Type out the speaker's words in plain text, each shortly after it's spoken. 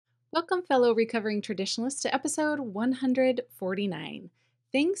Welcome, fellow recovering traditionalists, to episode 149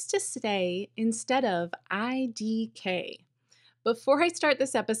 Things to Say Instead of IDK. Before I start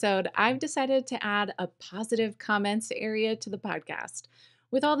this episode, I've decided to add a positive comments area to the podcast.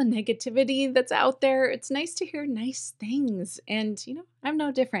 With all the negativity that's out there, it's nice to hear nice things, and I'm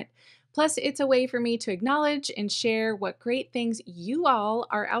no different. Plus, it's a way for me to acknowledge and share what great things you all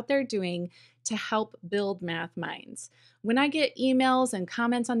are out there doing to help build math minds. When I get emails and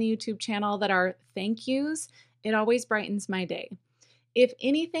comments on the YouTube channel that are thank yous, it always brightens my day. If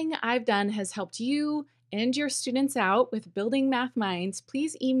anything I've done has helped you and your students out with building math minds,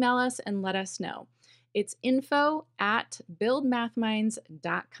 please email us and let us know. It's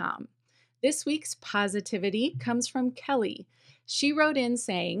info@buildmathminds.com. This week's positivity comes from Kelly. She wrote in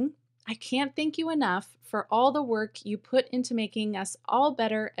saying, I can't thank you enough for all the work you put into making us all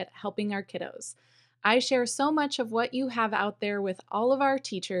better at helping our kiddos. I share so much of what you have out there with all of our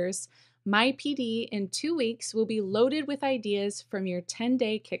teachers. My PD in 2 weeks will be loaded with ideas from your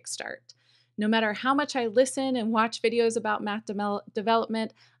 10-day kickstart. No matter how much I listen and watch videos about math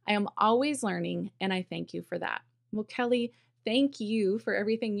development, I am always learning, and I thank you for that. Well, Kelly, thank you for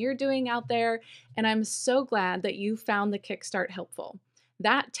everything you're doing out there, and I'm so glad that you found the Kickstart helpful.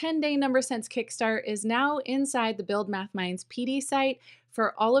 That 10-day number sense Kickstart is now inside the Build Math Minds PD site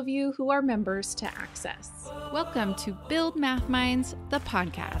for all of you who are members to access. Welcome to Build Math Minds, the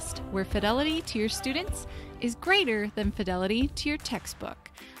podcast, where fidelity to your students is greater than fidelity to your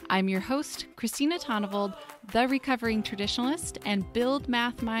textbook. I'm your host, Christina Tonnevold, the recovering traditionalist and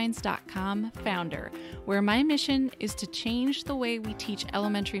BuildMathMinds.com founder, where my mission is to change the way we teach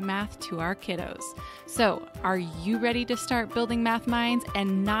elementary math to our kiddos. So, are you ready to start building math minds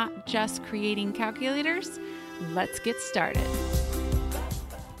and not just creating calculators? Let's get started.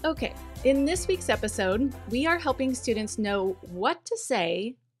 Okay, in this week's episode, we are helping students know what to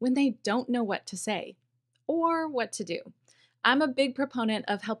say when they don't know what to say or what to do. I'm a big proponent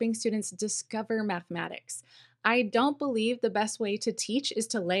of helping students discover mathematics. I don't believe the best way to teach is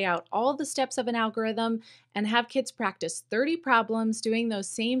to lay out all the steps of an algorithm and have kids practice 30 problems doing those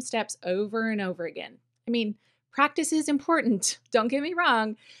same steps over and over again. I mean, practice is important, don't get me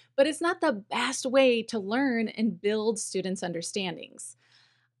wrong, but it's not the best way to learn and build students' understandings.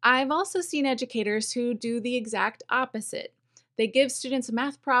 I've also seen educators who do the exact opposite. They give students a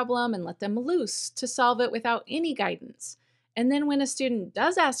math problem and let them loose to solve it without any guidance. And then when a student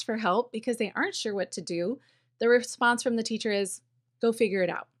does ask for help because they aren't sure what to do, the response from the teacher is, go figure it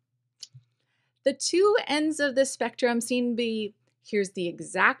out. The two ends of this spectrum seem to be, here's the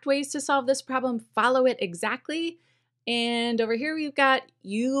exact ways to solve this problem, follow it exactly. And over here we've got,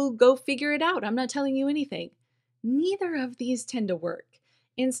 you go figure it out. I'm not telling you anything. Neither of these tend to work.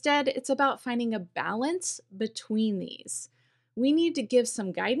 Instead, it's about finding a balance between these. We need to give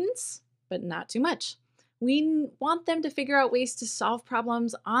some guidance, but not too much. We want them to figure out ways to solve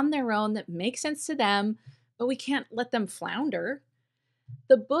problems on their own that make sense to them, but we can't let them flounder.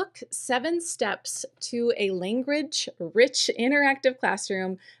 The book 7 Steps to a Language-Rich Interactive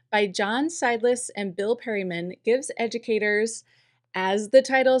Classroom by John Seidlitz and Bill Perryman gives educators, as the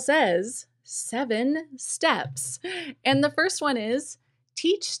title says, 7 steps. And the first one is,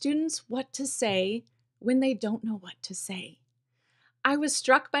 teach students what to say when they don't know what to say. I was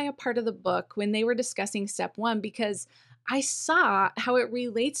struck by a part of the book when they were discussing step 1 because I saw how it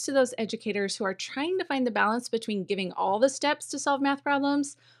relates to those educators who are trying to find the balance between giving all the steps to solve math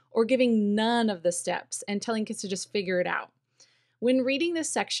problems or giving none of the steps and telling kids to just figure it out. When reading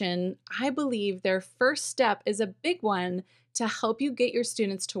this section, I believe their first step is a big one to help you get your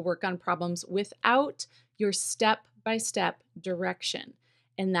students to work on problems without your step-by-step direction.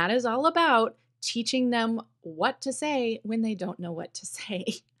 And that is all about teaching them what to say when they don't know what to say.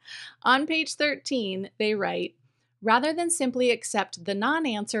 On page 13, they write, rather than simply accept the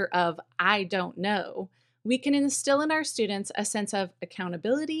non-answer of I don't know, we can instill in our students a sense of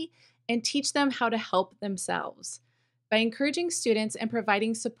accountability and teach them how to help themselves. By encouraging students and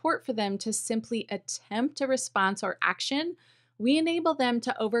providing support for them to simply attempt a response or action, we enable them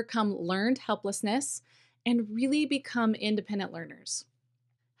to overcome learned helplessness and really become independent learners.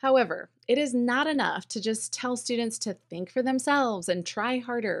 However, it is not enough to just tell students to think for themselves and try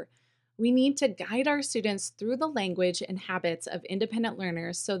harder. We need to guide our students through the language and habits of independent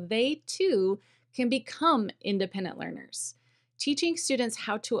learners so they too can become independent learners. Teaching students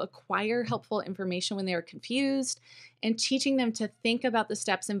how to acquire helpful information when they are confused and teaching them to think about the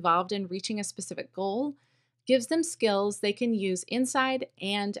steps involved in reaching a specific goal gives them skills they can use inside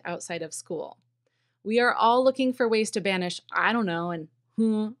and outside of school. We are all looking for ways to banish I don't know and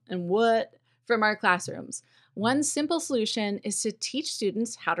who and what from our classrooms. One simple solution is to teach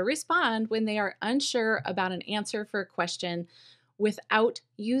students how to respond when they are unsure about an answer for a question without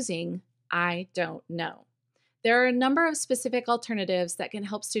using "I don't know." There are a number of specific alternatives that can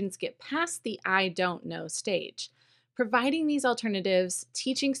help students get past the "I don't know" stage. Providing these alternatives,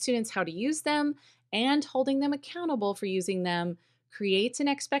 teaching students how to use them, and holding them accountable for using them creates an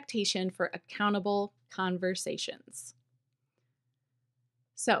expectation for accountable conversations.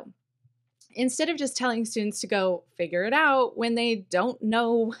 So, instead of just telling students to go figure it out when they don't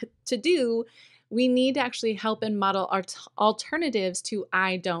know what to do, we need to actually help and model alternatives to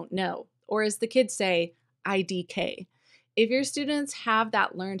 "I don't know," or as the kids say, IDK. If your students have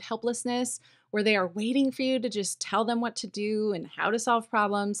that learned helplessness where they are waiting for you to just tell them what to do and how to solve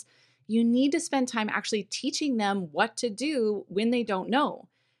problems, you need to spend time actually teaching them what to do when they don't know,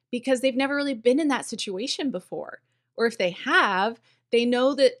 because they've never really been in that situation before. Or if they have, they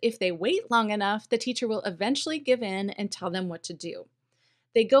know that if they wait long enough, the teacher will eventually give in and tell them what to do.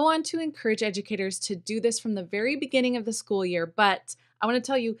 They go on to encourage educators to do this from the very beginning of the school year, but I want to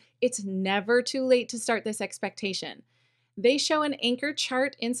tell you, it's never too late to start this expectation. They show an anchor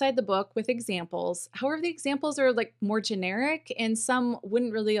chart inside the book with examples. However, the examples are like more generic and some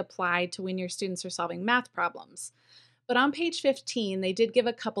wouldn't really apply to when your students are solving math problems. But on page 15, they did give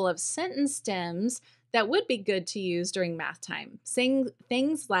a couple of sentence stems that would be good to use during math time, saying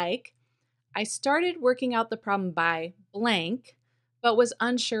things like, "I started working out the problem by blank, but was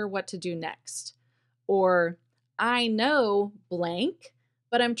unsure what to do next." Or, "I know blank,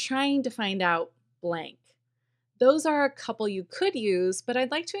 but I'm trying to find out blank." Those are a couple you could use, but I'd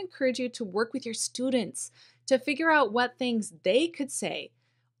like to encourage you to work with your students to figure out what things they could say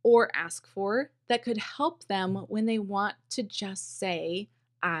or ask for that could help them when they want to just say,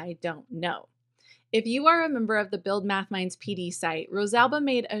 "I don't know." If you are a member of the Build Math Minds PD site, Rosalba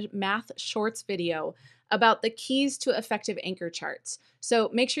made a math shorts video about the keys to effective anchor charts. So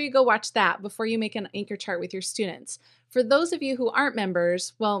make sure you go watch that before you make an anchor chart with your students. For those of you who aren't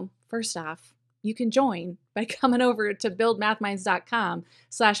members, well, first off, you can join by coming over to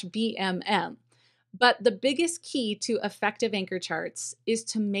buildmathminds.com/BMM. But the biggest key to effective anchor charts is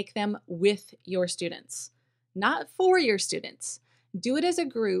to make them with your students, not for your students. Do it as a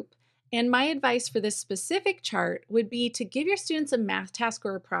group. And my advice for this specific chart would be to give your students a math task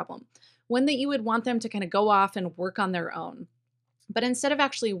or a problem, one that you would want them to kind of go off and work on their own. But instead of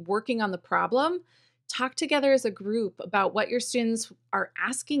actually working on the problem, talk together as a group about what your students are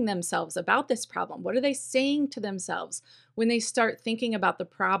asking themselves about this problem. What are they saying to themselves when they start thinking about the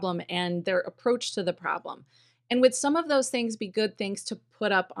problem and their approach to the problem? And would some of those things be good things to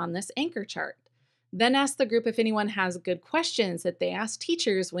put up on this anchor chart? Then ask the group if anyone has good questions that they ask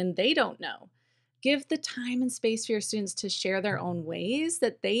teachers when they don't know. Give the time and space for your students to share their own ways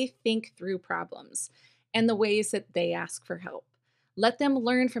that they think through problems and the ways that they ask for help. Let them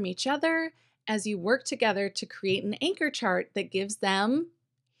learn from each other as you work together to create an anchor chart that gives them,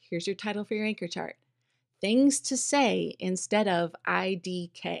 here's your title for your anchor chart, things to say instead of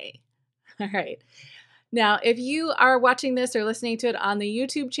IDK. All right. Now, if you are watching this or listening to it on the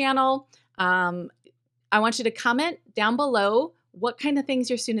YouTube channel, I want you to comment down below what kind of things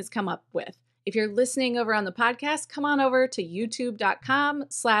your students come up with. If you're listening over on the podcast, come on over to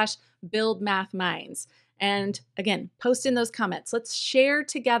youtube.com/buildmathminds. And again, post in those comments. Let's share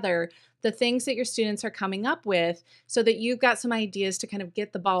together the things that your students are coming up with so that you've got some ideas to kind of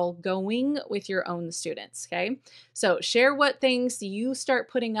get the ball going with your own students, okay? So share what things you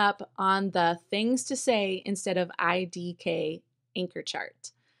start putting up on the things to say instead of IDK anchor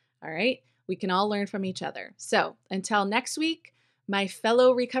chart, all right? We can all learn from each other. So until next week, my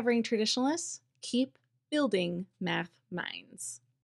fellow recovering traditionalists, keep building math minds.